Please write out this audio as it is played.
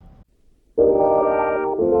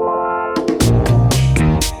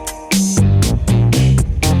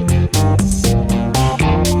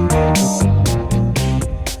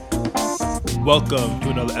Welcome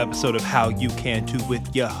to another episode of How You Can Too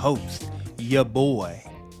with your host, your boy,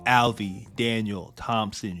 Alvy Daniel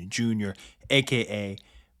Thompson Jr., aka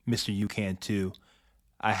Mr. You Can Too.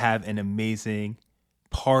 I have an amazing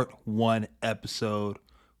part one episode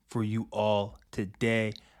for you all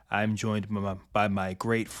today. I'm joined by my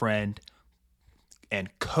great friend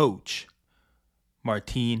and coach,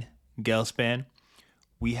 Martine Gelspan.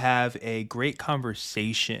 We have a great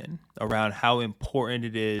conversation around how important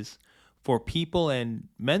it is for people and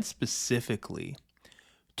men specifically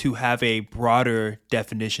to have a broader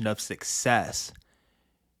definition of success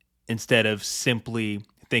instead of simply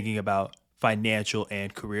thinking about financial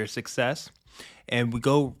and career success. And we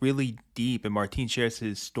go really deep, and Martine shares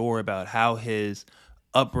his story about how his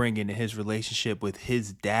upbringing and his relationship with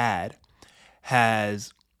his dad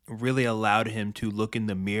has really allowed him to look in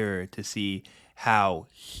the mirror to see how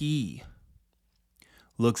he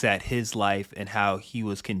looks at his life and how he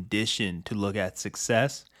was conditioned to look at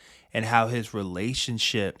success, and how his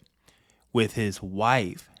relationship with his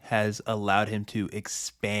wife has allowed him to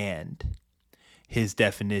expand his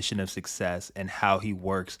definition of success and how he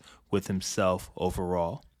works with himself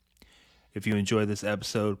overall. If you enjoyed this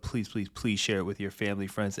episode, please share it with your family,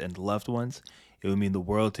 friends, and loved ones. It would mean the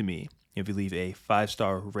world to me if you leave a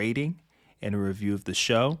 5-star rating and a review of the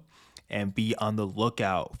show, and be on the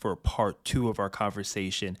lookout for part 2 of our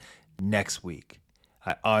conversation next week.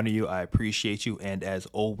 I honor you, I appreciate you, and as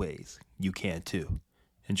always, you can too.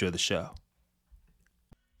 Enjoy the show.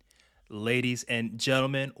 Ladies and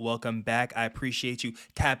gentlemen, welcome back. I appreciate you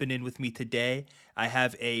tapping in with me today. I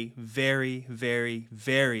have a very, very,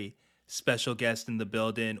 very special guest in the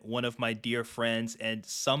building, one of my dear friends, and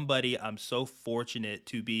somebody I'm so fortunate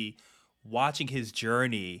to be watching his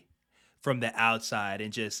journey from the outside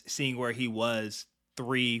and just seeing where he was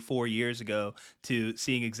 3-4 years ago to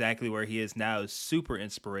seeing exactly where he is now is super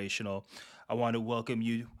inspirational. I want to welcome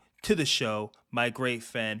you to the show, my great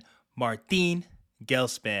friend, Martine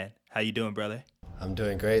Gelspan. How you doing, brother? I'm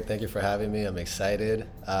doing great. Thank you for having me. I'm excited.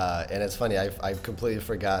 And it's funny, I completely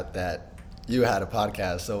forgot that you had a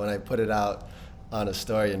podcast. So when I put it out on a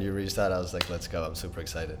story and you reached out, I was like, let's go. I'm super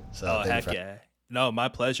excited. So heck yeah. No, my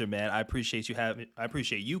pleasure, man. I appreciate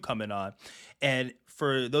you coming on. And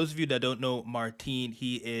for those of you that don't know Martine,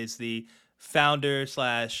 he is the founder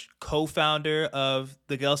 / co-founder of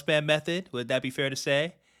the Gelspan Method. Would that be fair to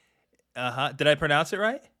say? Did I pronounce it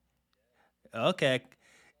right? Okay.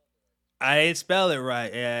 I didn't spell it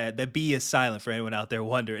right. Yeah, the B is silent for anyone out there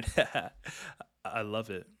wondering. I love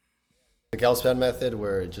it. The Gelspan Method,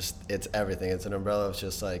 where it's everything. It's an umbrella of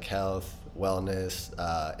just like health, wellness,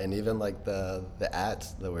 and even like the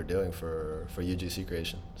ads that we're doing for UGC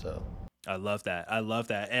creation. So I love that.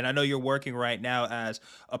 And I know you're working right now as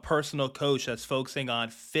a personal coach that's focusing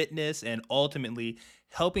on fitness and ultimately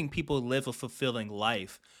helping people live a fulfilling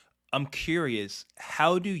life. I'm curious,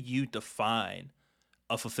 how do you define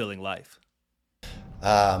a fulfilling life?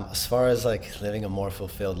 As far as like living a more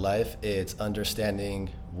fulfilled life, it's understanding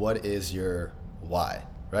what is your why,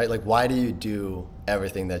 right? Like, why do you do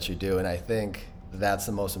everything that you do? And I think that's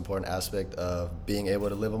the most important aspect of being able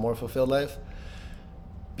to live a more fulfilled life.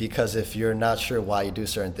 Because if you're not sure why you do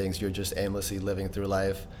certain things, you're just aimlessly living through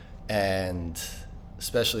life. And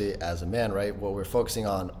especially as a man, right, what we're focusing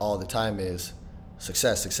on all the time is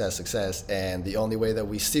success, success, success. And the only way that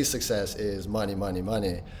we see success is money, money,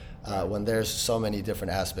 money. When there's so many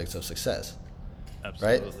different aspects of success.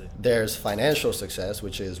 Absolutely. Right? There's financial success,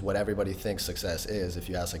 which is what everybody thinks success is if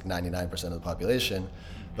you ask like 99% of the population.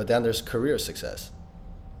 But then there's career success,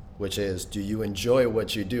 which is, do you enjoy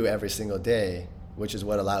what you do every single day, which is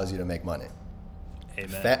what allows you to make money.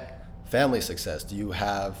 Amen. Family success, do you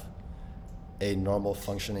have a normal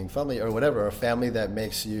functioning family or whatever, a family that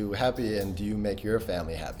makes you happy, and do you make your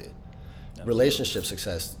family happy? Absolutely. Relationship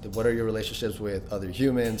success, what are your relationships with other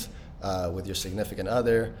humans, with your significant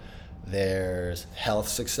other? There's health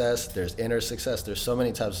success, there's inner success, there's so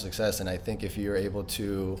many types of success. And I think if you're able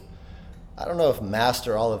to, I don't know if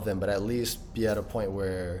master all of them, but at least be at a point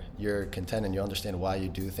where you're content and you understand why you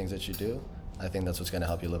do things that you do, I think that's what's going to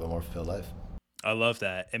help you live a more fulfilled life. I love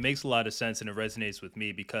that. It makes a lot of sense and it resonates with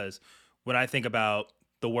me because when I think about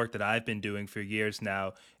the work that I've been doing for years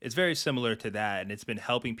now, it's very similar to that. And it's been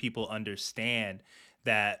helping people understand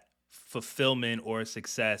that fulfillment or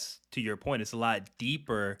success, to your point, is a lot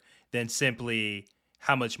deeper than simply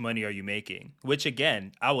how much money are you making, which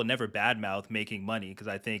again, I will never badmouth making money because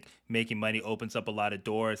I think making money opens up a lot of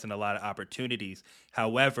doors and a lot of opportunities.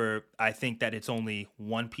 However, I think that it's only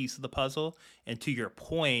one piece of the puzzle. And to your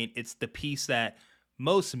point, it's the piece that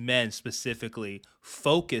most men specifically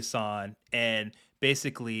focus on and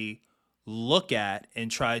basically look at and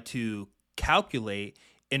try to calculate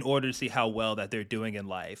in order to see how well that they're doing in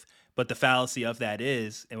life. But the fallacy of that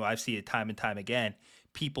is, and I see it time and time again,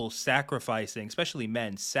 people sacrificing, especially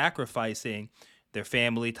men, sacrificing their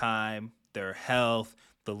family time, their health,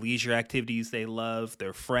 the leisure activities they love,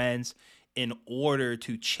 their friends, in order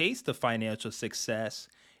to chase the financial success.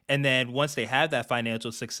 And then once they have that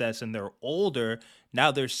financial success and they're older,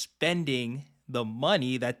 now they're spending the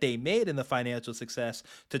money that they made in the financial success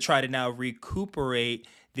to try to now recuperate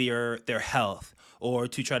their health, or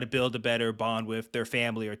to try to build a better bond with their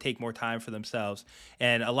family, or take more time for themselves.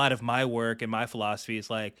 And a lot of my work and my philosophy is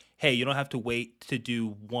like, hey, you don't have to wait to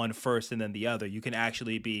do one first and then the other. You can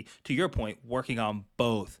actually be, to your point, working on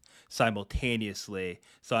both simultaneously.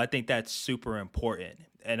 So I think that's super important.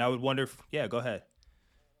 And I would wonder yeah, go ahead.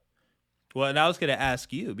 Well, and I was going to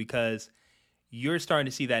ask you, because you're starting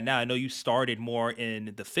to see that now. I know you started more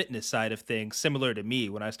in the fitness side of things, similar to me.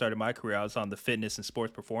 When I started my career, I was on the fitness and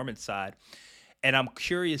sports performance side. And I'm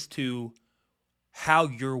curious to how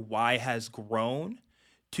your why has grown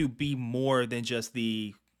to be more than just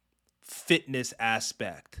the fitness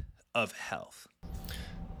aspect of health.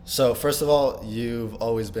 So first of all, you've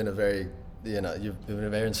always been a very, you've been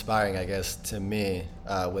very inspiring, I guess, to me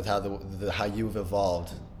with how how you've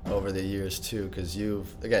evolved over the years too. Because you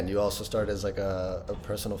also started as like a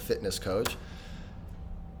personal fitness coach,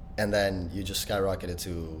 and then you just skyrocketed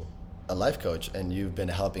to a life coach, and you've been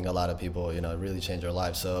helping a lot of people, really change their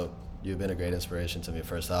lives. So you've been a great inspiration to me,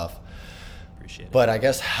 first off. Appreciate it. But I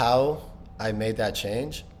guess how I made that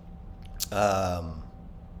change, I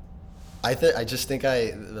just think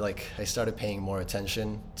I started paying more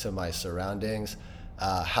attention to my surroundings,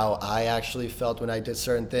 how I actually felt when I did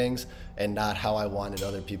certain things, and not how I wanted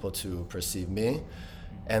other people to perceive me.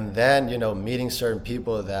 And then, meeting certain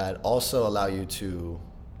people that also allow you to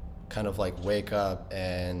kind of like wake up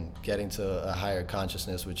and get into a higher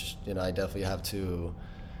consciousness, which, I definitely have to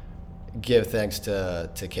give thanks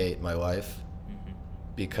to Kate, my wife,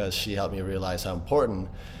 because she helped me realize how important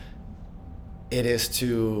it is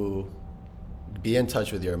to be in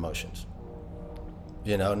touch with your emotions.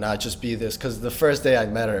 Not just be this, because the first day I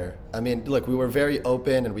met her, look, we were very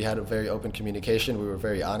open and we had a very open communication. We were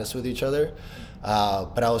very honest with each other.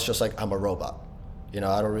 But I was just like, I'm a robot. I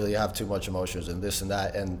don't really have too much emotions and this and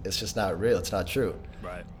that. And it's just not real. It's not true.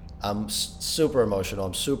 Right. I'm super emotional.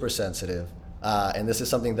 I'm super sensitive. And this is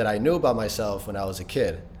something that I knew about myself when I was a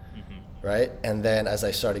kid. Right? And then as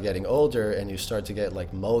I started getting older, and you start to get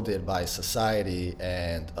like molded by society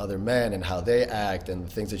and other men and how they act and the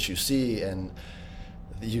things that you see, and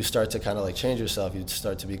you start to kind of like change yourself. You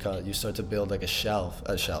start to build like a shell.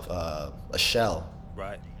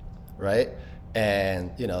 Right. Right?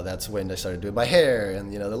 And, that's when I started doing my hair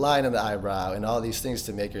and, the line in the eyebrow and all these things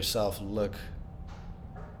to make yourself look,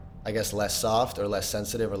 I guess, less soft or less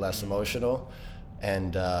sensitive or less emotional.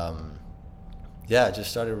 And, I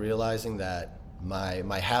just started realizing that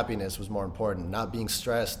my happiness was more important. Not being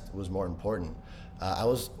stressed was more important. I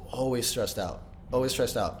was always stressed out.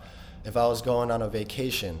 If I was going on a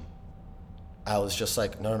vacation, I was just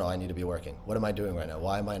like, no, I need to be working. What am I doing right now?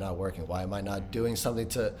 Why am I not working? Why am I not doing something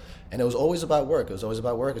and it was always about work. It's always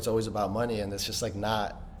about money. And it's just like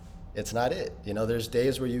it's not it. There's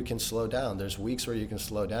days where you can slow down. There's weeks where you can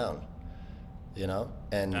slow down.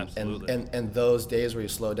 And those days where you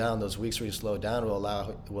slow down, those weeks where you slow down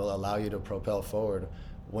will allow you to propel forward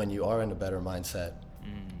when you are in a better mindset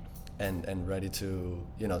and ready to,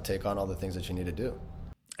 take on all the things that you need to do.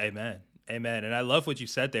 Amen. And I love what you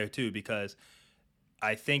said there too, because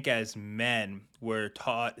I think as men, we're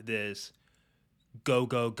taught this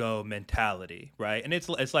go mentality, right? And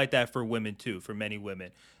it's like that for women too, for many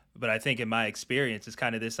women. But I think in my experience, it's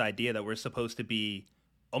kind of this idea that we're supposed to be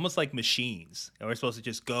almost like machines, and we're supposed to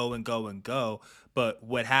just go and go and go. But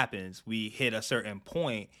what happens? We hit a certain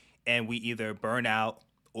point and we either burn out,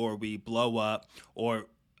 or we blow up, or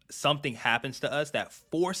something happens to us that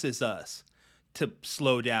forces us to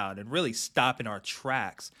slow down and really stop in our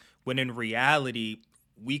tracks, when in reality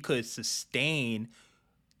we could sustain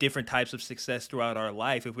different types of success throughout our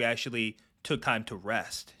life if we actually took time to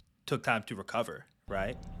rest, took time to recover,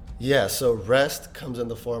 right? Yeah, so rest comes in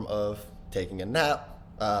the form of taking a nap,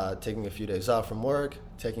 taking a few days off from work,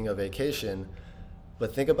 taking a vacation.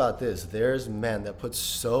 But think about this, there's men that put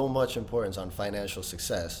so much importance on financial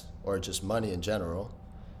success, or just money in general,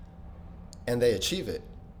 and they achieve it.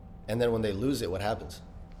 And then when they lose it, what happens?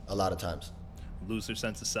 A lot of times. Lose their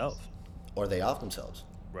sense of self. Or they off themselves.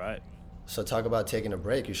 Right. So talk about taking a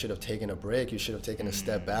break. You should have taken a break. You should have taken a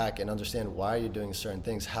step back and understand why you're doing certain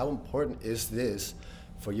things. How important is this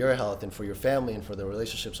for your health and for your family and for the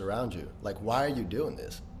relationships around you? Like, why are you doing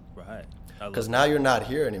this? Right. Because now you're not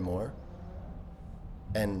here anymore.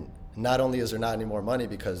 And not only is there not any more money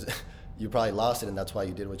because you probably lost it and that's why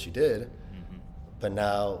you did what you did, but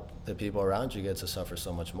now the people around you get to suffer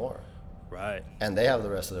so much more. Right. And they have the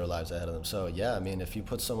rest of their lives ahead of them. So yeah, I mean, if you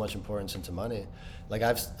put so much importance into money, like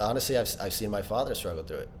I've seen my father struggle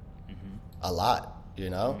through it a lot. You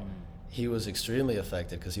know, he was extremely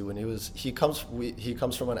affected because he comes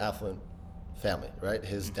from an affluent family, right?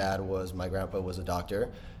 His dad my grandpa was a doctor.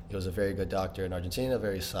 He was a very good doctor in Argentina,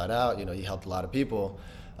 very sought out. You know, he helped a lot of people.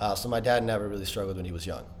 So my dad never really struggled when he was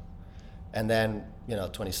young. And then,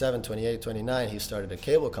 27, 28, 29, he started a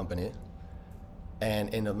cable company.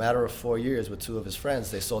 And in a matter of 4 years with two of his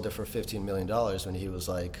friends, they sold it for $15 million when he was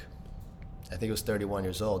like, I think he was 31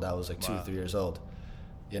 years old. I was like 3 years old,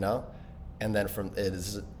 And then it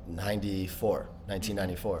is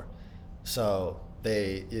 1994. So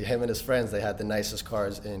him and his friends, they had the nicest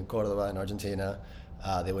cars in Cordoba in Argentina.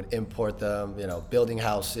 They would import them, building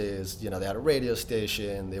houses, they had a radio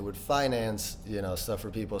station, they would finance, stuff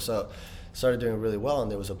for people. So started doing really well.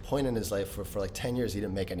 And there was a point in his life for like 10 years, he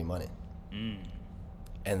didn't make any money.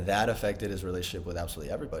 And that affected his relationship with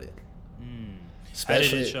absolutely everybody. How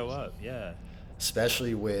did it show up? Yeah.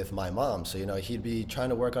 Especially with my mom. So, he'd be trying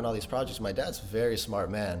to work on all these projects. My dad's a very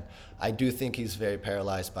smart man. I do think he's very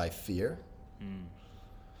paralyzed by fear.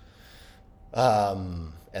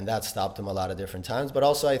 And that stopped him a lot of different times. But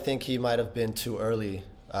also I think he might have been too early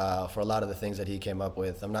for a lot of the things that he came up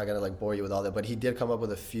with. I'm not going to bore you with all that, but he did come up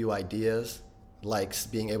with a few ideas, like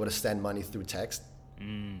being able to send money through text.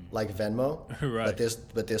 Like Venmo, right.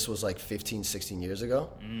 but this was like 15, 16 years ago.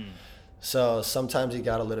 So sometimes he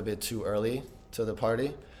got a little bit too early to the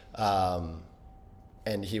party,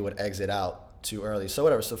 and he would exit out too early. So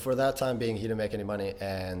whatever. So for that time being, he didn't make any money,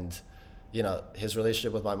 and his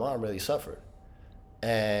relationship with my mom really suffered.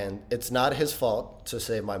 And it's not his fault to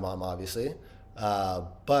save my mom, obviously,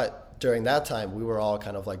 but during that time we were all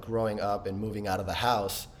kind of like growing up and moving out of the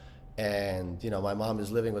house, and my mom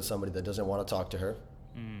is living with somebody that doesn't want to talk to her.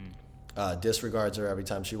 Disregards her every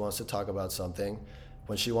time she wants to talk about something.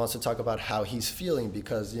 When she wants to talk about how he's feeling,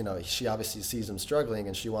 because she obviously sees him struggling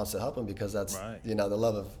and she wants to help him because that's right. The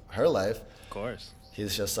love of her life. Of course.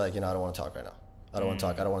 He's just like, I don't want to talk right now. I don't want to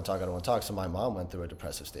talk. I don't want to talk. So my mom went through a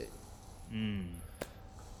depressive state. And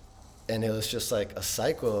it was just like a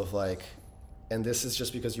cycle of like, and this is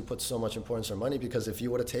just because you put so much importance on money, because if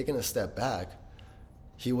you would have taken a step back,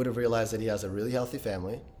 he would have realized that he has a really healthy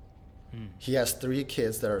family. He has 3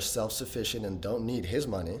 kids that are self-sufficient and don't need his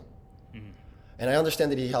money. And I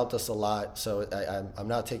understand that he helped us a lot, so I'm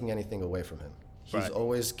not taking anything away from him. He's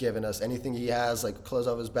always given us anything he has, like clothes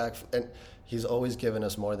off his back, and he's always given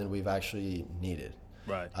us more than we've actually needed.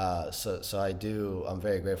 Right. So I'm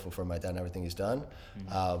very grateful for my dad and everything he's done.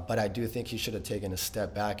 But I do think he should have taken a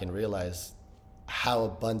step back and realized how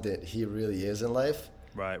abundant he really is in life.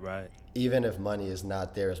 Right. Even if money is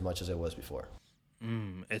not there as much as it was before.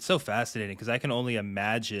 It's so fascinating because I can only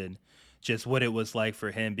imagine just what it was like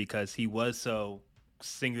for him, because he was so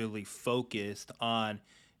singularly focused on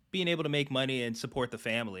being able to make money and support the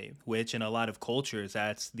family, which in a lot of cultures,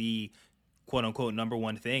 that's the quote unquote number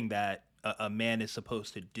one thing that a man is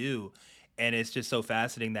supposed to do. And it's just so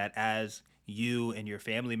fascinating that as you and your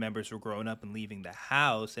family members were growing up and leaving the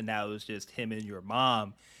house, and now it was just him and your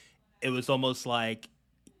mom, it was almost like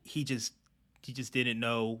he just didn't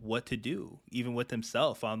know what to do, even with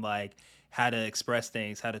himself, on like how to express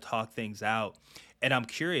things, how to talk things out. And I'm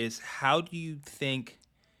curious, how do you think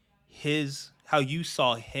how you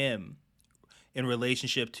saw him in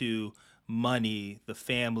relationship to money, the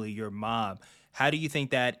family, your mom? How do you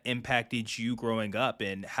think that impacted you growing up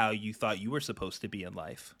and how you thought you were supposed to be in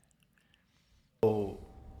life?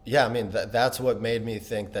 Yeah, I mean, that's what made me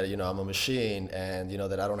think that, I'm a machine, and,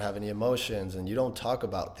 that I don't have any emotions, and you don't talk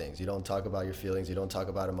about things. You don't talk about your feelings. You don't talk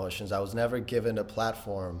about emotions. I was never given a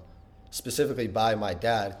platform specifically by my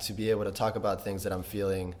dad to be able to talk about things that I'm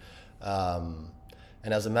feeling. And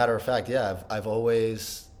as a matter of fact, yeah, I've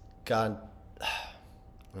always gone,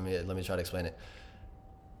 let me try to explain it.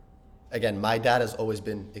 Again, my dad has always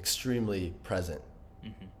been extremely present.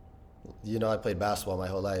 I played basketball my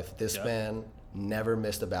whole life. This man never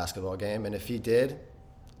missed a basketball game, and if he did,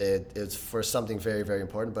 it's for something very, very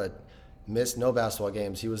important, but missed no basketball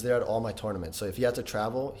games. He was there at all my tournaments. So if he had to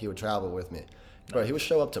travel, he would travel with me. Bro, he would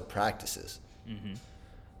show up to practices.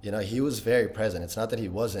 He was very present. It's not that he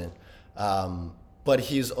wasn't, but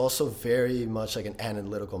he's also very much like an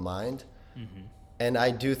analytical mind. And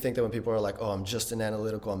I do think that when people are like, oh, I'm just an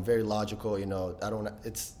analytical, I'm very logical,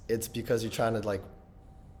 it's because you're trying to like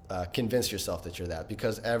convince yourself that you're that,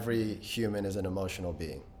 because every human is an emotional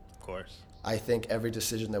being. Of course. I think every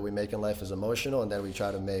decision that we make in life is emotional, and then we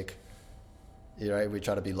try to make Right? We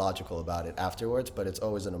try to be logical about it afterwards, but it's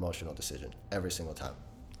always an emotional decision every single time.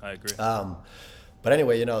 I agree. But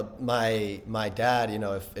anyway, my dad,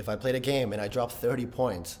 if I played a game and I dropped 30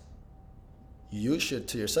 points, you should,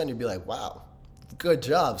 to your son, you'd be like, wow, good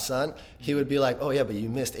job, son. He would be like, oh yeah, but you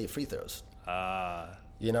missed 8 free throws.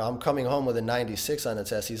 I'm coming home with a 96 on the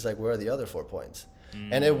test. He's like, where are the other 4 points?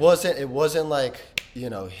 And it wasn't like,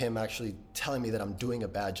 him actually telling me that I'm doing a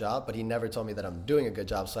bad job, but he never told me that I'm doing a good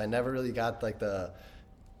job. So I never really got like the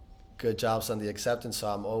good jobs on the acceptance. So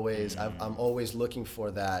I'm always looking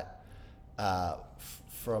for that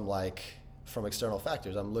from external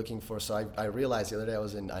factors. I'm looking for, so I realized the other day I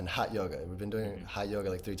was in hot yoga. We've been doing hot yoga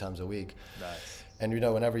like 3 times a week. Nice. And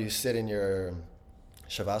whenever you sit in your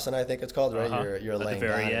Shavasana, I think it's called, right? You're At laying the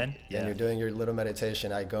very down end. and you're doing your little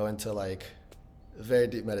meditation. I go into like very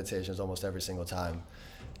deep meditations almost every single time.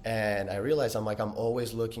 And I realized I'm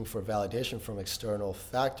always looking for validation from external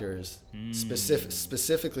factors,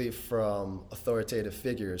 specifically from authoritative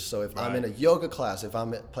figures. So if I'm in a yoga class, if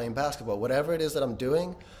I'm playing basketball, whatever it is that I'm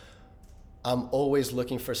doing, I'm always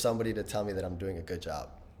looking for somebody to tell me that I'm doing a good job.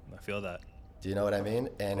 I feel that. Do you know what I mean?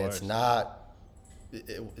 And it's not,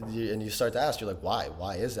 and you start to ask, you're like, why?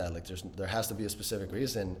 Why is that? Like, there has to be a specific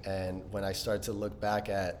reason. And when I start to look back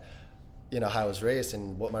at, how I was raised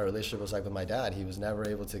and what my relationship was like with my dad, he was never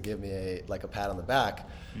able to give me a pat on the back.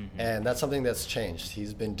 And that's something that's changed.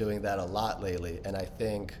 He's been doing that a lot lately. And I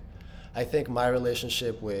think my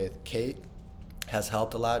relationship with Kate has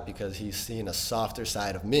helped a lot because he's seen a softer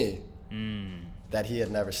side of me that he had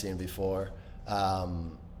never seen before.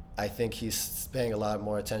 I think he's paying a lot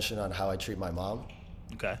more attention on how I treat my mom.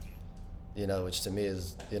 Okay. Which to me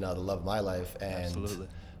is, the love of my life. And Absolutely.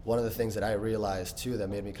 One of the things that I realized too that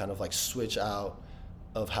made me kind of like switch out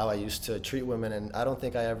of how I used to treat women, and I don't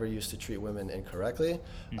think I ever used to treat women incorrectly,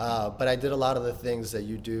 but I did a lot of the things that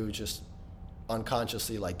you do just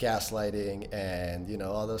unconsciously, like gaslighting and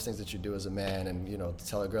all those things that you do as a man, and to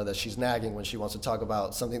tell a girl that she's nagging when she wants to talk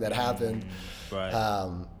about something that happened. Right.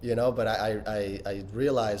 But I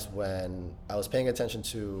realized when I was paying attention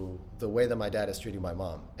to the way that my dad is treating my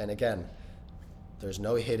mom, and again, there's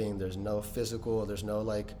no hitting, there's no physical, there's no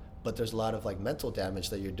but there's a lot of mental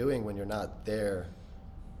damage that you're doing when you're not there,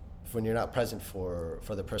 when you're not present for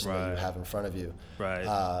the person that you have in front of you. Right.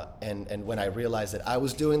 And when I realized that I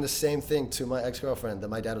was doing the same thing to my ex-girlfriend that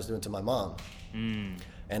my dad was doing to my mom.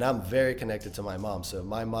 And I'm very connected to my mom. So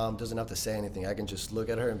my mom doesn't have to say anything. I can just look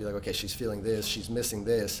at her and be like, okay, she's feeling this, she's missing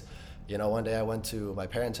this. One day I went to my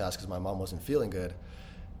parents' house because my mom wasn't feeling good.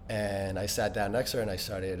 And I sat down next to her and I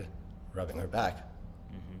started rubbing her back.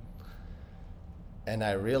 And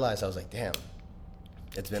I realized, I was like, damn,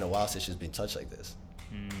 it's been a while since she's been touched like this.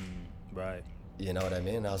 Right. You know what I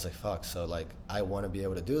mean? And I was like, fuck. So I want to be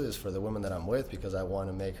able to do this for the women that I'm with because I want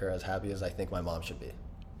to make her as happy as I think my mom should be.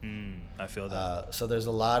 I feel that. So there's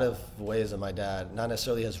a lot of ways that my dad not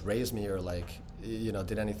necessarily has raised me or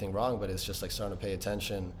did anything wrong, but it's just starting to pay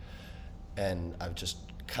attention. And I've just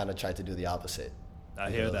kind of tried to do the opposite.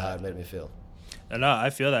 I hear that. How it made me feel. No,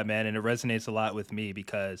 I feel that, man. And it resonates a lot with me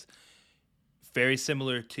because very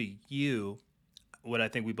similar to you, what I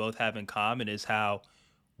think we both have in common is how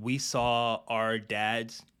we saw our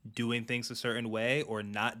dads doing things a certain way or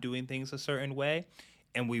not doing things a certain way.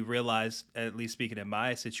 And we realized, at least speaking in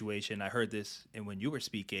my situation, I heard this and when you were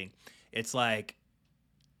speaking, it's like,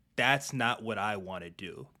 that's not what I want to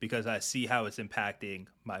do because I see how it's impacting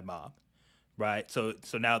my mom. Right. So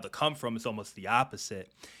now the come from is almost the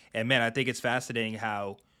opposite. And man, I think it's fascinating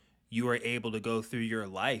how you are able to go through your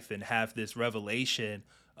life and have this revelation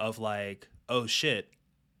of oh shit,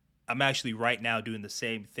 I'm actually right now doing the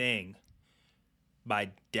same thing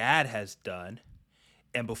my dad has done.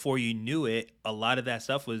 And before you knew it, a lot of that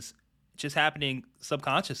stuff was just happening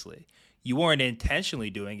subconsciously. You weren't intentionally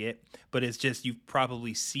doing it, but it's just you've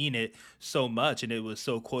probably seen it so much and it was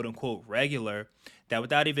so quote unquote regular that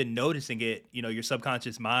without even noticing it, your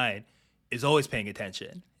subconscious mind is always paying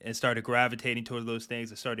attention and started gravitating toward those things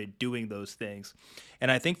and started doing those things. And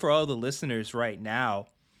I think for all the listeners right now,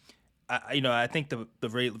 I think the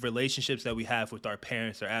relationships that we have with our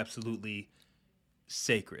parents are absolutely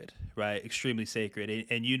sacred, right? Extremely sacred.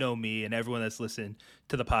 And you know me and everyone that's listened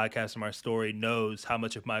to the podcast and our story knows how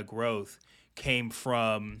much of my growth came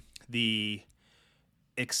from the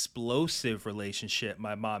explosive relationship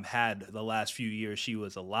my mom had the last few years she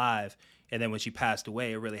was alive. And then when she passed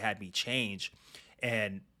away, it really had me change.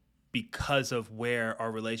 And because of where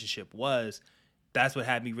our relationship was, that's what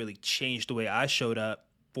had me really change the way I showed up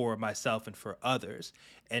for myself and for others.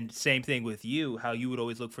 And same thing with you, how you would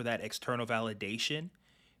always look for that external validation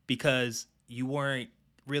because you weren't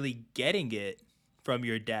really getting it from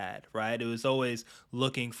your dad, right? It was always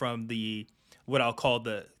looking from the what I'll call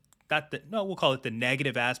the not the no, we'll call it the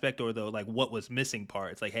negative aspect or the like what was missing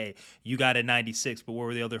part. It's like, hey, you got a 96, but what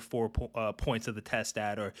were the other points of the test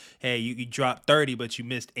at? Or hey, you dropped 30, but you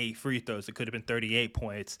missed 8 free throws. It could have been 38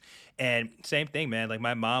 points. And same thing, man. Like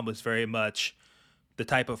my mom was very much the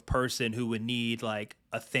type of person who would need like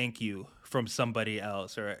a thank you from somebody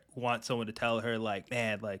else or want someone to tell her like,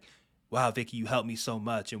 man, like, wow, Vicky, you helped me so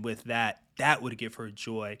much. And with that, that would give her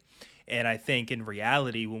joy. And I think in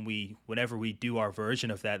reality, whenever we do our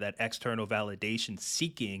version of that external validation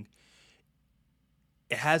seeking,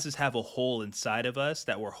 it has us have a hole inside of us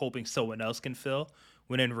that we're hoping someone else can fill.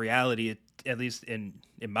 When in reality, at least in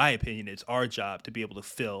my opinion, it's our job to be able to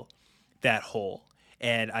fill that hole.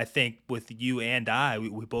 And I think with you and I,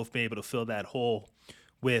 we both been able to fill that hole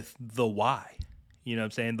with the why. You know what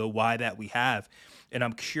I'm saying? The why that we have. And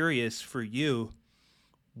I'm curious for you,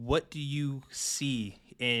 what do you see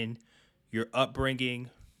in your upbringing,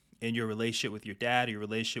 in your relationship with your dad, your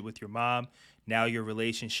relationship with your mom, now your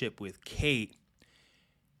relationship with Kate?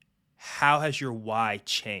 How has your why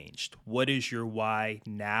changed? What is your why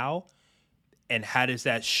now? And how does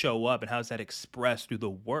that show up and how does that express through the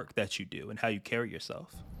work that you do and how you carry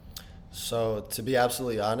yourself? So, to be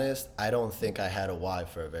absolutely honest, I don't think I had a why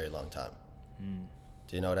for a very long time.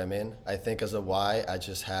 Do you know what I mean? I think as a why, I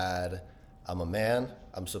just had, I'm a man,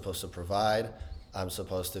 I'm supposed to provide, I'm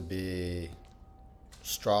supposed to be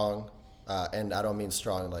strong, and I don't mean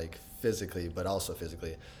strong like physically, but also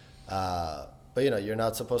physically. But you're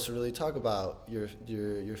not supposed to really talk about your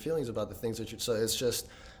feelings about the things that you. So it's just,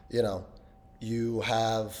 you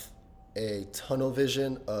have a tunnel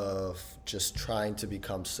vision of just trying to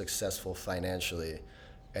become successful financially,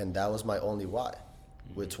 and that was my only why.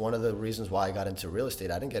 Which one of the reasons why I got into real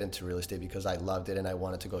estate. I didn't get into real estate because I loved it and I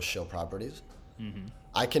wanted to go show properties.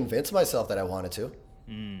 I convinced myself that I wanted to.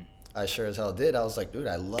 I sure as hell did. I was like, dude,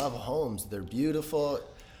 I love homes. They're beautiful.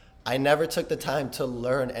 I never took the time to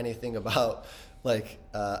learn anything about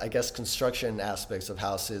I guess construction aspects of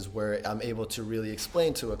houses where I'm able to really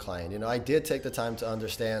explain to a client. I did take the time to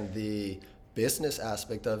understand the business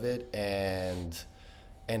aspect of it and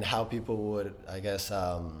how people would, I guess,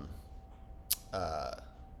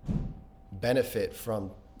 benefit from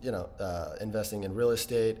investing in real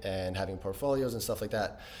estate and having portfolios and stuff like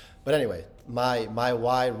that. But anyway, my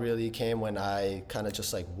why really came when I kind of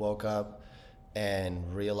just woke up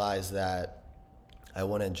and realized that I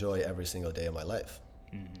want to enjoy every single day of my life.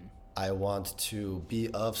 I want to be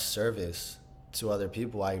of service to other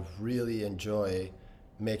people. I really enjoy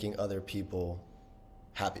making other people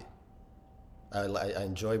happy. I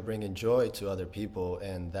enjoy bringing joy to other people,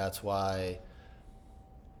 and that's why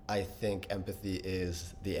I think empathy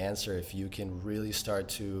is the answer. If you can really start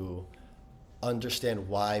to understand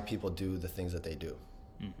why people do the things that they do,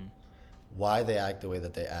 why they act the way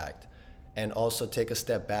that they act, and also take a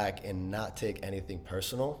step back and not take anything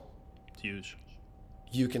personal. It's huge.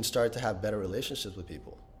 You can start to have better relationships with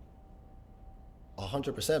people.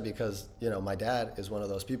 100%, because my dad is one of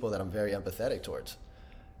those people that I'm very empathetic towards.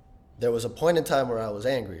 There was a point in time where I was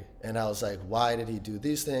angry and I was like, why did he do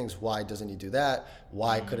these things? Why doesn't he do that?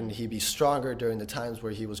 Why couldn't he be stronger during the times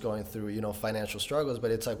where he was going through, financial struggles?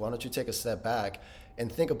 But it's like, why don't you take a step back and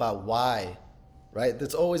think about why, right?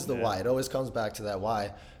 That's always the why. It always comes back to that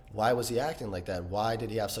why. Why was he acting like that? Why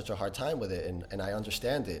did he have such a hard time with it? And I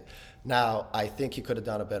understand it. Now, I think he could have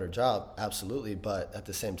done a better job, absolutely. But at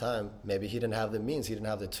the same time, maybe he didn't have the means, he didn't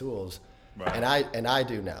have the tools. Right. And I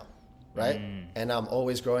do now, right? And I'm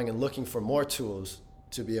always growing and looking for more tools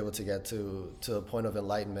to be able to get to a point of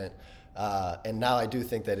enlightenment. And now I do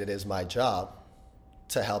think that it is my job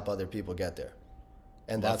to help other people get there.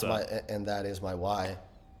 And that is my why.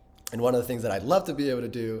 And one of the things that I'd love to be able to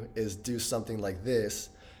do is do something like this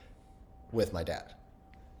with my dad.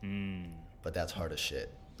 But that's hard as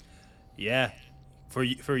shit. Yeah. For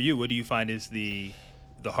you, what do you find is the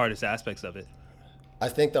hardest aspects of it? I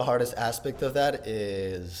think the hardest aspect of that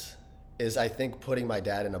is I think putting my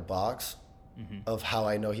dad in a box of how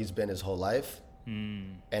I know he's been his whole life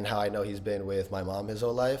and how I know he's been with my mom his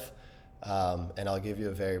whole life. And I'll give you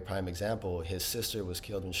a very prime example. His sister was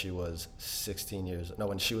killed when she was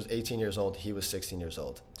when she was 18 years old, he was 16 years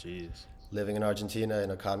old. Jeez. Living in Argentina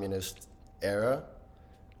in a communist era,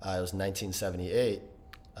 it was 1978,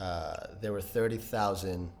 there were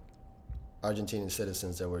 30,000 Argentinian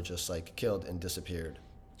citizens that were just killed and disappeared.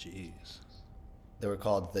 Jeez. They were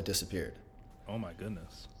called the disappeared. Oh my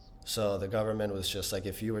goodness. So the government was just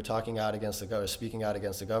if you were speaking out against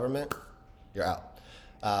the government, you're out.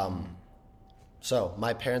 So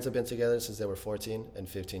my parents have been together since they were 14 and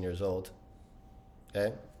 15 years old.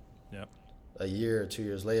 Okay? Yep. a year or 2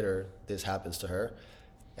 years later, this happens to her,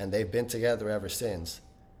 and they've been together ever since.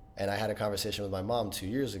 And I had a conversation with my mom 2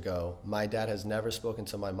 years ago. My dad has never spoken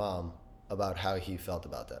to my mom about how he felt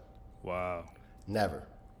about that. Wow. Never.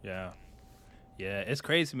 Yeah. Yeah. It's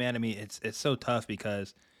crazy, man. I mean, it's so tough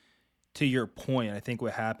because to your point, I think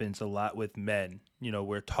what happens a lot with men,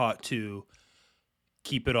 we're taught to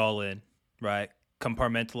keep it all in, right?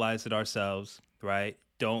 Compartmentalize it ourselves, right?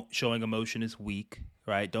 Don't showing emotion is weak,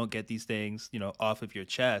 right? Don't get these things, off of your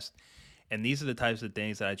chest. And these are the types of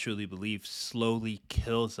things that I truly believe slowly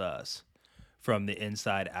kills us from the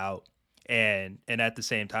inside out. And at the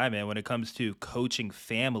same time, man, when it comes to coaching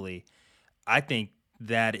family, I think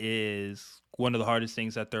that is one of the hardest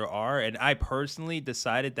things that there are. And I personally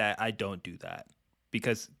decided that I don't do that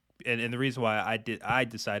because, and the reason why I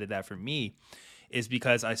decided that for me is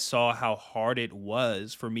because I saw how hard it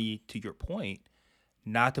was for me, to your point,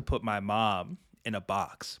 not to put my mom in a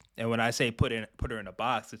box. And when I say put her in a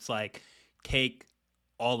box, it's like take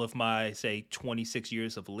all of my, say, 26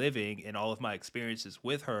 years of living and all of my experiences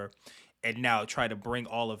with her and now try to bring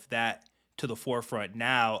all of that to the forefront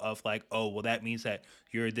now of like, oh, well, that means that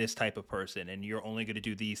you're this type of person and you're only going to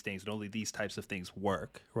do these things and only these types of things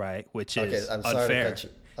work, right? Which is I'm sorry unfair. To cut you.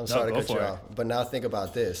 I'm sorry to cut you off. But now think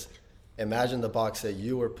about this. Imagine the box that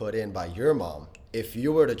you were put in by your mom if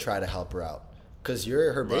you were to try to help her out because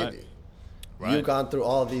you're her baby. Right. You've gone through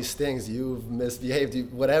all these things. You've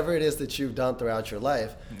misbehaved. Whatever it is that you've done throughout your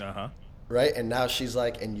life. Uh-huh. Right? And now she's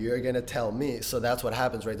like, and you're going to tell me. So that's what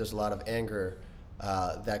happens, right? There's a lot of anger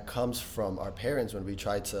that comes from our parents when we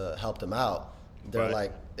try to help them out. They're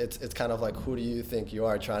like, it's kind of like, who do you think you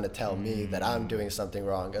are trying to tell me that I'm doing something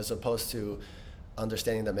wrong, as opposed to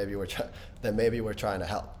understanding that maybe we're trying to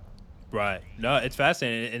help. Right. No, it's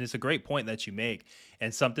fascinating, and it's a great point that you make,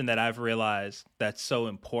 and something that I've realized that's so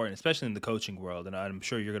important, especially in the coaching world, and I'm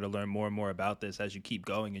sure you're going to learn more and more about this as you keep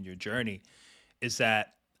going in your journey, is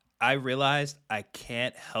that I realized I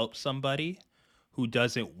can't help somebody who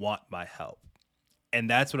doesn't want my help. And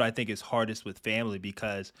that's what I think is hardest with family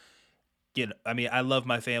because, I mean, I love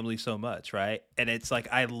my family so much, right? And it's like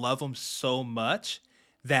I love them so much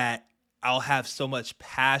that I'll have so much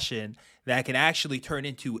passion that can actually turn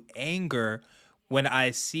into anger when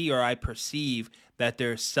I see or I perceive that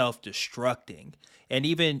they're self-destructing. And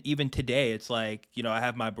even today, it's like, I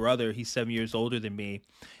have my brother, he's 7 years older than me,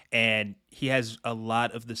 and he has a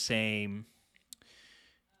lot of the same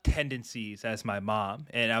tendencies as my mom.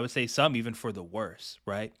 And I would say some even for the worse,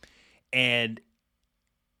 right? And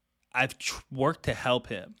I've worked to help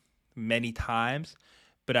him many times,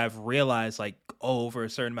 but I've realized like, over a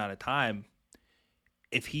certain amount of time,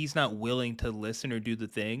 if he's not willing to listen or do the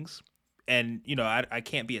things, and I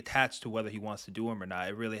can't be attached to whether he wants to do them or not.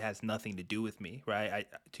 It really has nothing to do with me, right?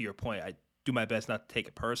 To your point, I do my best not to take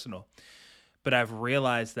it personal, but I've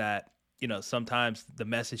realized that sometimes the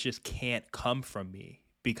message just can't come from me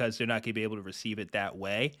because they're not going to be able to receive it that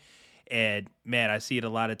way. And man, I see it a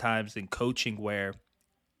lot of times in coaching where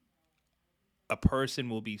a person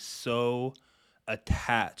will be so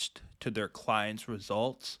attached to their client's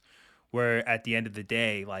results where at the end of the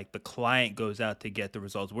day, like the client goes out to get the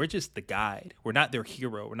results. We're just the guide. We're not their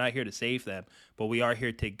hero. We're not here to save them, but we are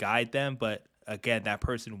here to guide them. But again, that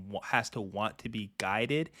person has to want to be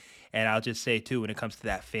guided. And I'll just say too, when it comes to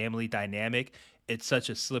that family dynamic, it's such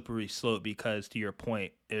a slippery slope because to your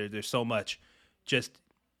point, there's so much just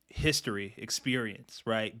history, experience,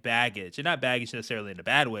 right? Baggage, and not baggage necessarily in a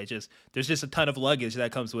bad way. Just there's just a ton of luggage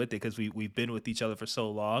that comes with it because we've been with each other for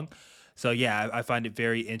so long. So yeah, I find it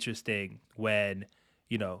very interesting when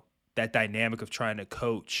that dynamic of trying to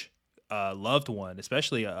coach a loved one,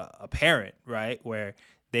 especially a parent, right, where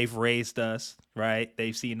they've raised us, right?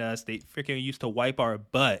 They've seen us. They freaking used to wipe our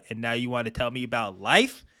butt, and now you want to tell me about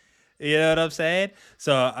life? You know what I'm saying?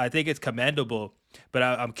 So I think it's commendable. But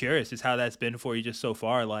I'm curious just how that's been for you just so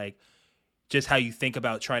far, like just how you think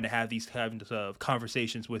about trying to have these kinds of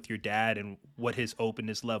conversations with your dad and what his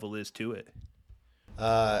openness level is to it.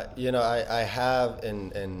 I have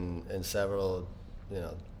in several,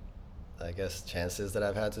 I guess chances that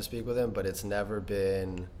I've had to speak with him, but it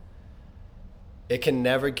can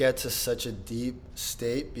never get to such a deep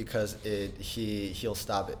state because he'll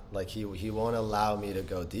stop it. Like he won't allow me to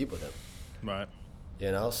go deep with him. Right.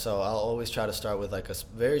 So I'll always try to start with like a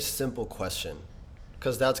very simple question,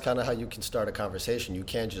 because that's kind of how you can start a conversation. You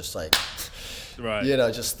can't just like, right.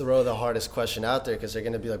 Just throw the hardest question out there because they're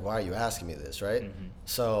going to be like, why are you asking me this, right? Mm-hmm.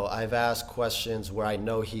 So I've asked questions where I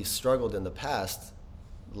know he struggled in the past,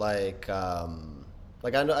 like I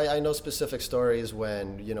know specific stories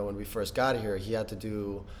when when we first got here, he had to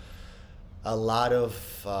do a lot of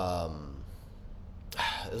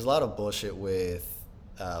There's a lot of bullshit with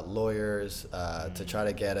lawyers to try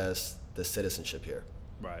to get us the citizenship here,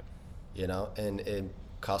 Right. and it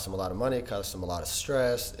cost him a lot of money, cost him a lot of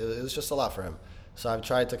stress. It was just a lot for him. So I've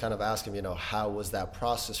tried to kind of ask him, how was that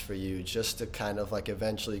process for you, just to kind of like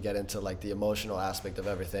eventually get into like the emotional aspect of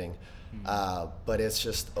everything. But it's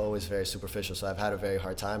just always very superficial. So I've had a very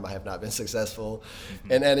hard time. I have not been successful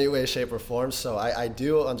in any way, shape, or form. So I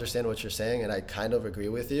do understand what you're saying, and I kind of agree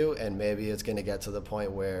with you. And maybe it's going to get to the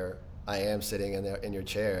point where I am sitting in there in your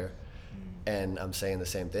chair, and I'm saying the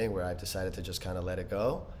same thing, where I've decided to just kind of let it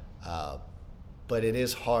go. But it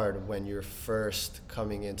is hard when you're first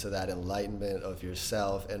coming into that enlightenment of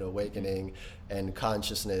yourself and awakening and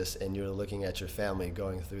consciousness, and you're looking at your family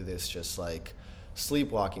going through this just like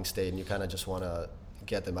sleepwalking state, and you kind of just want to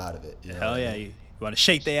get them out of it. Hell yeah, you want to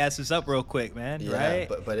shake their asses up real quick, man. Yeah, right?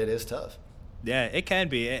 but it is tough. Yeah, it can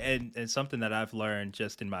be, and something that I've learned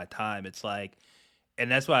just in my time. It's like,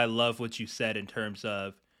 and that's why I love what you said in terms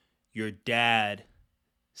of your dad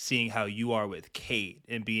seeing how you are with Kate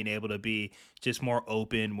and being able to be just more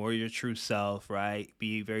open, more your true self, right?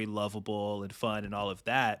 Be very lovable and fun and all of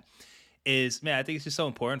that is, man, I think it's just so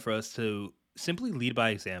important for us to simply lead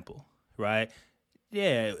by example, right?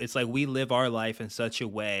 Yeah, it's like we live our life in such a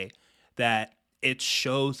way that it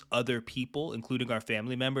shows other people, including our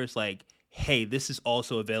family members, like, hey, this is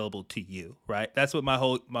also available to you, right? That's what my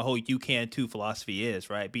whole you can too philosophy is,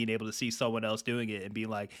 right? Being able to see someone else doing it and being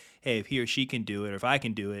like, hey, if he or she can do it, or if I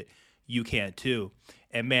can do it, you can too.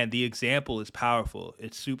 And man, the example is powerful.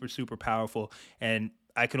 It's super, super powerful. And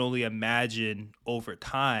I can only imagine over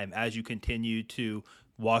time as you continue to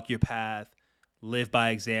walk your path, live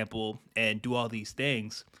by example, and do all these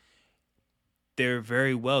things, there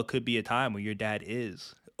very well could be a time when your dad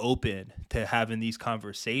is open to having these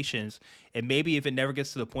conversations. And maybe if it never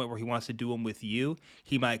gets to the point where he wants to do them with you,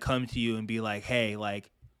 he might come to you and be like, hey, like,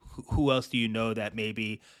 who else do you know that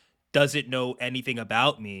maybe doesn't know anything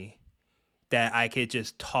about me that I could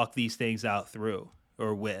just talk these things out through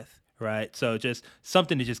or with, right? So just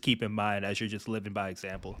something to just keep in mind as you're just living by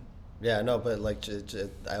example. Yeah, no, but like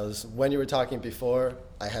I was when you were talking before,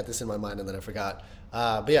 I had this in my mind and then I forgot.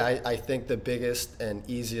 But yeah, I think the biggest and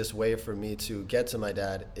easiest way for me to get to my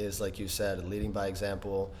dad is, like you said, leading by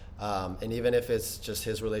example. And even if it's just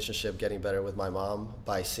his relationship getting better with my mom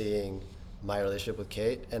by seeing my relationship with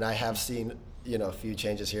Kate, and I have seen a few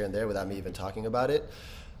changes here and there without me even talking about it.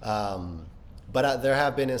 But there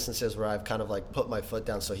have been instances where I've kind of like put my foot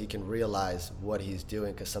down so he can realize what he's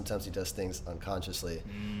doing, because sometimes he does things unconsciously.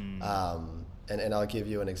 And I'll give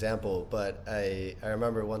you an example. But I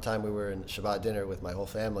remember one time we were in Shabbat dinner with my whole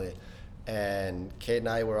family, and Kate and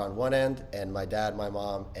I were on one end, and my dad, my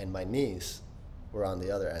mom, and my niece were on the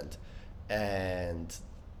other end. And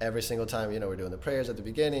every single time, we're doing the prayers at the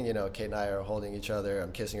beginning, Kate and I are holding each other,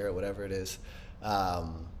 I'm kissing her, whatever it is.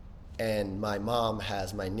 And my mom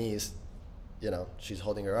has my niece, she's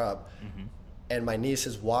holding her up. And my niece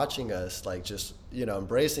is watching us, like, just,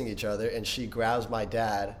 embracing each other. And she grabs my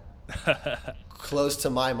dad close to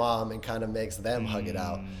my mom and kind of makes them hug it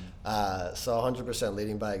out. So 100%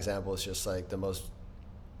 leading by example is just like the most,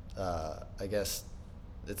 I guess,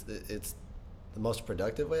 it's the most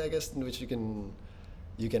productive way, I guess, in which you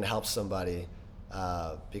can help somebody.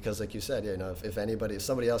 Because like you said, if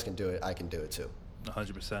somebody else can do it, I can do it too.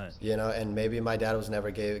 100%. And maybe my dad was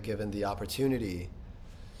never given the opportunity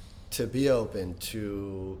to be open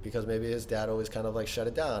to, because maybe his dad always kind of like shut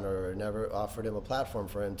it down or never offered him a platform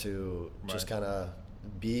for him to just kind of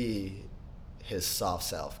be his soft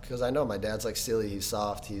self. Because I know my dad's like silly, he's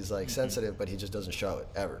soft, he's like sensitive, but he just doesn't show it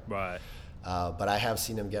ever. Right. But I have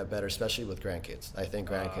seen him get better, especially with grandkids. I think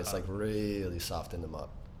grandkids like really soften them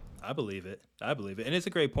up. I believe it. And it's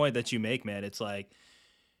a great point that you make, man. It's like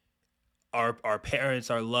our parents,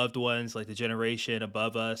 our loved ones, like the generation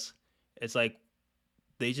above us, it's like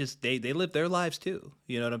they live their lives too.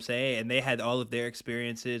 You know what I'm saying? And they had all of their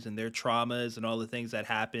experiences and their traumas and all the things that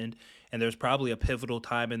happened. And there's probably a pivotal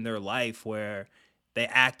time in their life where they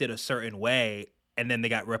acted a certain way and then they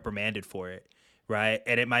got reprimanded for it, right?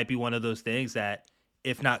 And it might be one of those things that,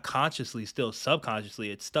 if not consciously, still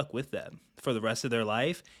subconsciously, it stuck with them for the rest of their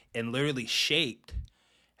life and literally shaped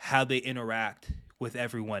how they interact with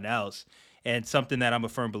everyone else. And something that I'm a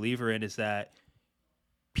firm believer in is that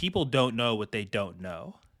people don't know what they don't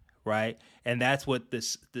know, right? And that's what the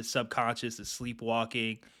subconscious, the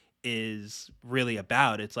sleepwalking is really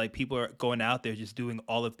about. It's like people are going out there just doing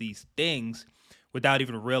all of these things without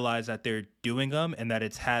even realize that they're doing them and that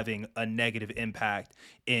it's having a negative impact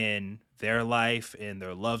in their life, in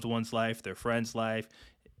their loved one's life, their friend's life,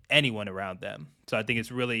 anyone around them. So I think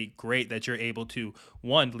it's really great that you're able to,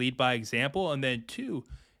 one, lead by example, and then two,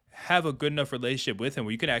 have a good enough relationship with him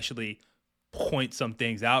where you can actually point some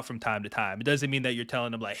things out from time to time. It doesn't mean that you're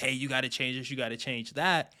telling them like, hey, you got to change this, you got to change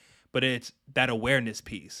that, but it's that awareness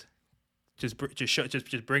piece. Just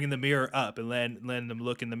bringing the mirror up and letting them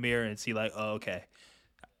look in the mirror and see like, oh, okay,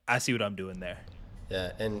 I see what I'm doing there.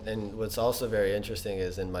 Yeah, and what's also very interesting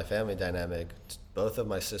is in my family dynamic, both of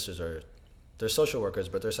my sisters they're social workers,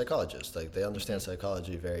 but they're psychologists. Like they understand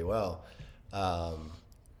psychology very well.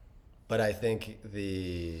 But I think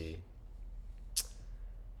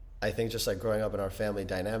just like growing up in our family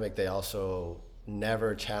dynamic, they also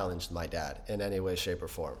never challenged my dad in any way, shape, or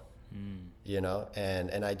form. You know,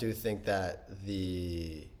 and I do think that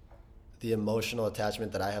the emotional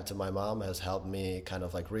attachment that I have to my mom has helped me kind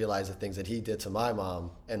of like realize the things that he did to my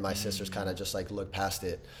mom, and my sisters kind of just like look past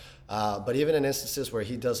it. But even in instances where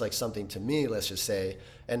he does like something to me, let's just say,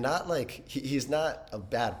 and not like he's not a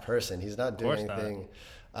bad person, he's not doing anything,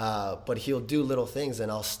 but he'll do little things, and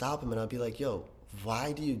I'll stop him and I'll be like, yo,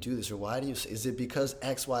 why do you do this? Or why do you, is it because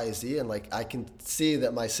X, Y, Z? And like, I can see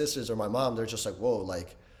that my sisters or my mom, they're just like, whoa,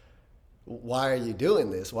 like, why are you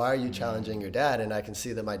doing this? Why are you challenging your dad? And I can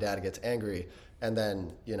see that my dad gets angry, and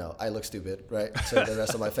then, you know, I look stupid, right, to the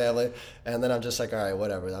rest of my family, and then I'm just like, all right,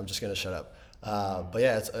 whatever, I'm just gonna shut up. But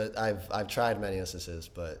yeah, I've tried many instances,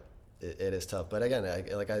 but it is tough. But again,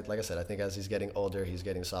 like I said, I think as he's getting older, he's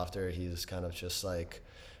getting softer. He's kind of just like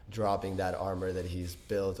dropping that armor that he's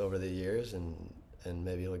built over the years, and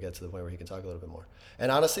maybe he'll get to the point where he can talk a little bit more.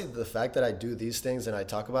 And honestly, the fact that I do these things and I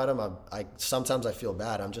talk about him, I sometimes I feel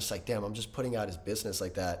bad. I'm just like, damn, I'm just putting out his business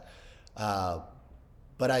like that.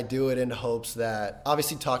 But I do it in hopes that,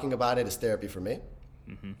 obviously talking about it is therapy for me.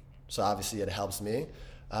 So obviously it helps me.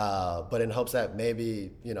 But in hopes that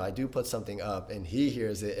maybe, you know, I do put something up and he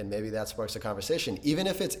hears it and maybe that sparks a conversation, even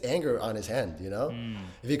if it's anger on his end, you know?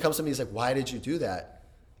 If he comes to me, he's like, why did you do that?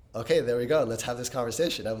 Okay, there we go. Let's have this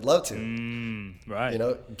conversation. I would love to. Right. You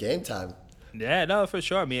know, game time. Yeah, no, for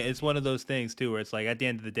sure. I mean, it's one of those things too, where it's like at the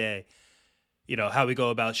end of the day, you know, how we go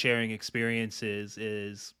about sharing experiences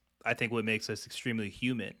is, I think, what makes us extremely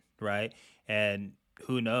human, right? And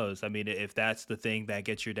who knows? I mean, if that's the thing that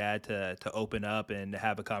gets your dad to open up and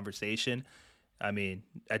have a conversation, I mean,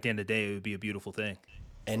 at the end of the day, it would be a beautiful thing.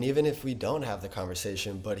 And even if we don't have the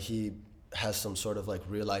conversation, but he has some sort of like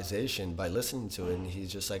realization by listening to it, and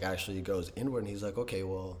he's just like actually goes inward and he's like, okay,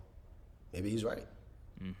 well, maybe he's right.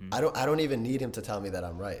 I don't even need him to tell me that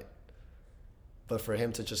I'm right. But for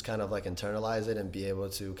him to just kind of like internalize it and be able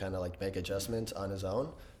to kind of like make adjustments on his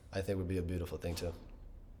own, I think would be a beautiful thing too.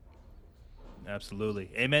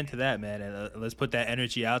 Absolutely. Amen to that, man. And let's put that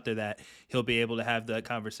energy out there that he'll be able to have that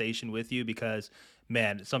conversation with you, because,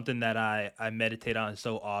 man, something that I meditate on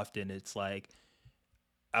so often. It's like,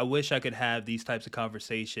 I wish I could have these types of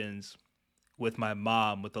conversations with my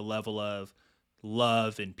mom with a level of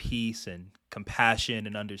love and peace and compassion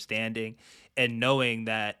and understanding, and knowing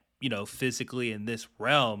that, you know, physically in this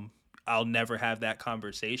realm, I'll never have that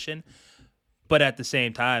conversation. But at the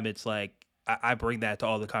same time, it's like, I bring that to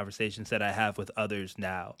all the conversations that I have with others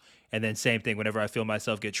now. And then same thing, whenever I feel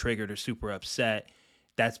myself get triggered or super upset,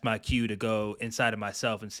 that's my cue to go inside of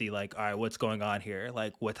myself and see like, all right, what's going on here?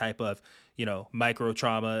 Like, what type of, you know, micro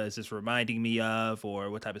trauma is this reminding me of, or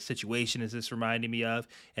what type of situation is this reminding me of?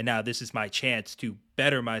 And now this is my chance to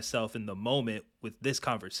better myself in the moment with this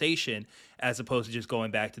conversation, as opposed to just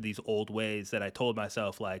going back to these old ways that I told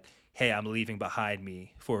myself like, hey, I'm leaving behind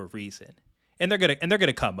me for a reason. And they're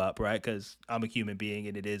gonna come up, right? Because I'm a human being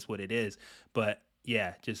and it is what it is. But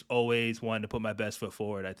yeah, just always wanting to put my best foot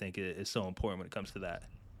forward, I think, is so important when it comes to that.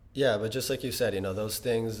 Yeah, but just like you said, you know, those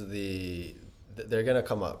things, they're gonna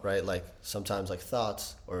come up, right? Like sometimes like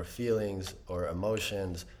thoughts or feelings or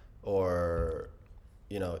emotions or,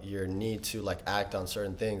 you know, your need to like act on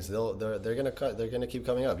certain things. They're gonna keep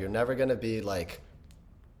coming up. You're never gonna be like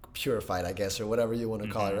purified, I guess, or whatever you want to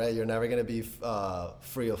call it, right? You're never gonna be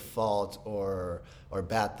free of fault or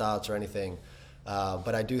bad thoughts or anything.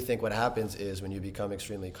 But I do think what happens is when you become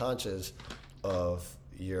extremely conscious of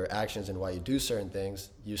your actions and why you do certain things,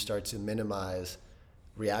 you start to minimize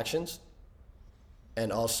reactions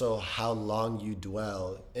and also how long you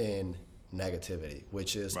dwell in negativity,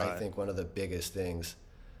 which is, right, I think, one of the biggest things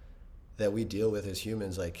that we deal with as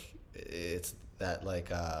humans. Like, it's that,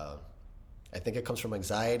 like, I think it comes from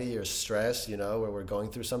anxiety or stress, you know, where we're going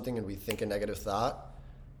through something and we think a negative thought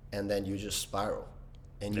and then you just spiral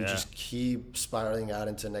and you just keep spiraling out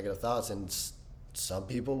into negative thoughts. And some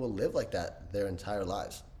people will live like that their entire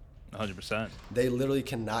lives. 100%. They literally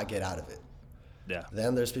cannot get out of it. Yeah.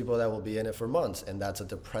 Then there's people that will be in it for months, and that's a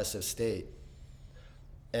depressive state.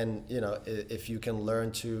 And if you can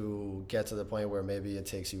learn to get to the point where maybe it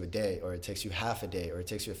takes you a day, or it takes you half a day, or it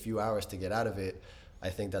takes you a few hours to get out of it, I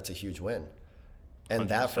think that's a huge win. And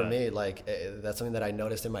that for 100%. me, like, that's something that I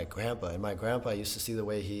noticed in my grandpa. And my grandpa, I used to see the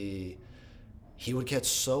way he would get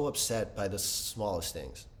so upset by the smallest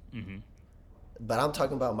things. But I'm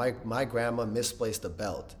talking about my grandma misplaced a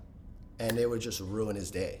belt, and it would just ruin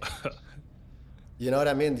his day. You know what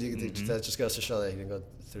I mean? That just goes to show that he didn't go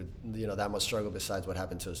through that much struggle besides what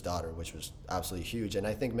happened to his daughter, which was absolutely huge. And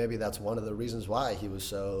I think maybe that's one of the reasons why he was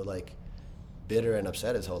so like bitter and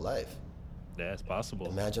upset his whole life. That's possible.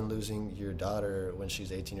 Imagine losing your daughter when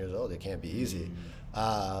she's 18 years old. It can't be easy.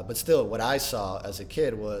 But still, what I saw as a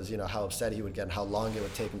kid was how upset he would get and how long it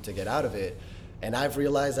would take him to get out of it. And I've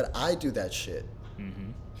realized that I do that shit.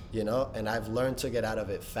 And I've learned to get out of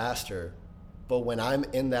it faster. But when I'm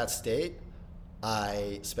in that state,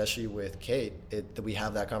 especially with Kate, we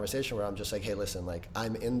have that conversation where I'm just like, hey, listen, like,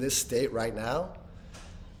 I'm in this state right now,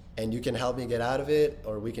 and you can help me get out of it,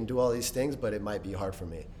 or we can do all these things, but it might be hard for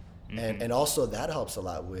me. And also that helps a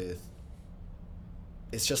lot with,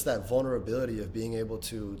 it's just that vulnerability of being able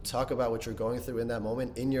to talk about what you're going through in that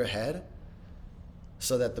moment in your head,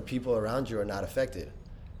 so that the people around you are not affected.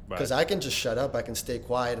 Because I can just shut up, I can stay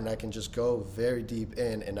quiet, and I can just go very deep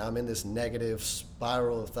in, and I'm in this negative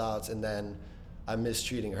spiral of thoughts, and then I'm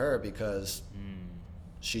mistreating her because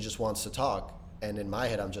she just wants to talk. And in my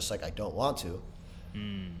head, I'm just like, I don't want to.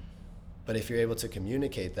 But if you're able to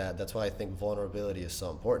communicate that, that's why I think vulnerability is so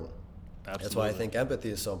important. Absolutely. That's why I think empathy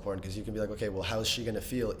is so important, because you can be like, okay, well, how is she going to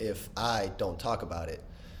feel if I don't talk about it?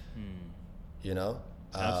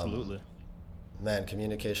 Absolutely. Man,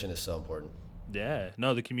 communication is so important. Yeah.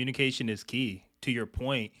 No, the communication is key. To your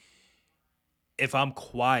point, if I'm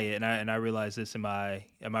quiet, and I realize this in my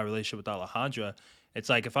relationship with Alejandra, it's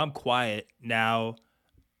like, if I'm quiet now,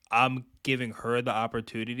 I'm giving her the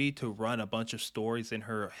opportunity to run a bunch of stories in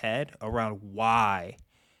her head around why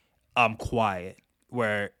I'm quiet.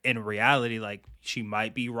 Where in reality, like, she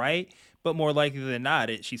might be right, but more likely than not,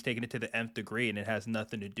 she's taking it to the nth degree, and it has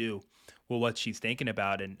nothing to do with what she's thinking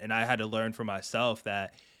about. And I had to learn for myself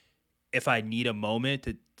that if I need a moment,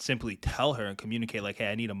 to simply tell her and communicate, like, hey,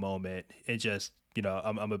 I need a moment, and just,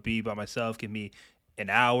 I'm gonna be by myself. Give me an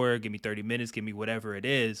hour, give me 30 minutes, give me whatever it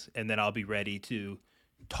is, and then I'll be ready to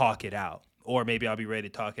talk it out. Or maybe I'll be ready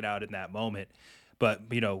to talk it out in that moment. But,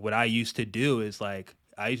 what I used to do is, like,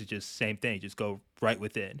 I used to just, same thing, just go right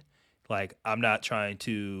within. Like, I'm not trying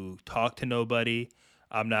to talk to nobody.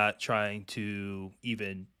 I'm not trying to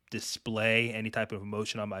even display any type of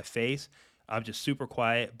emotion on my face. I'm just super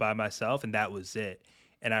quiet by myself, and that was it.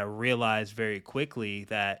 And I realized very quickly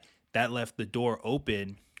that left the door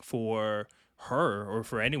open for her, or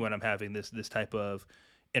for anyone I'm having this type of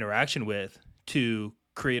interaction with, to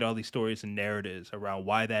create all these stories and narratives around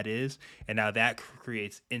why that is. And now that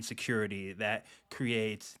creates insecurity, that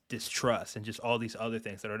creates distrust, and just all these other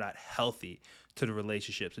things that are not healthy to the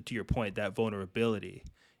relationship. So to your point, that vulnerability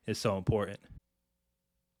is so important.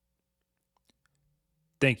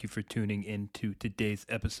 Thank you for tuning into today's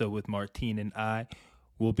episode with Martine and I.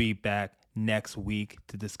 We'll be back next week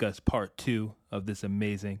to discuss part 2 of this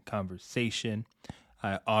amazing conversation.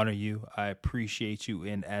 I honor you. I appreciate you.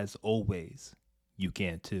 And as always, you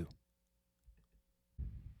can too.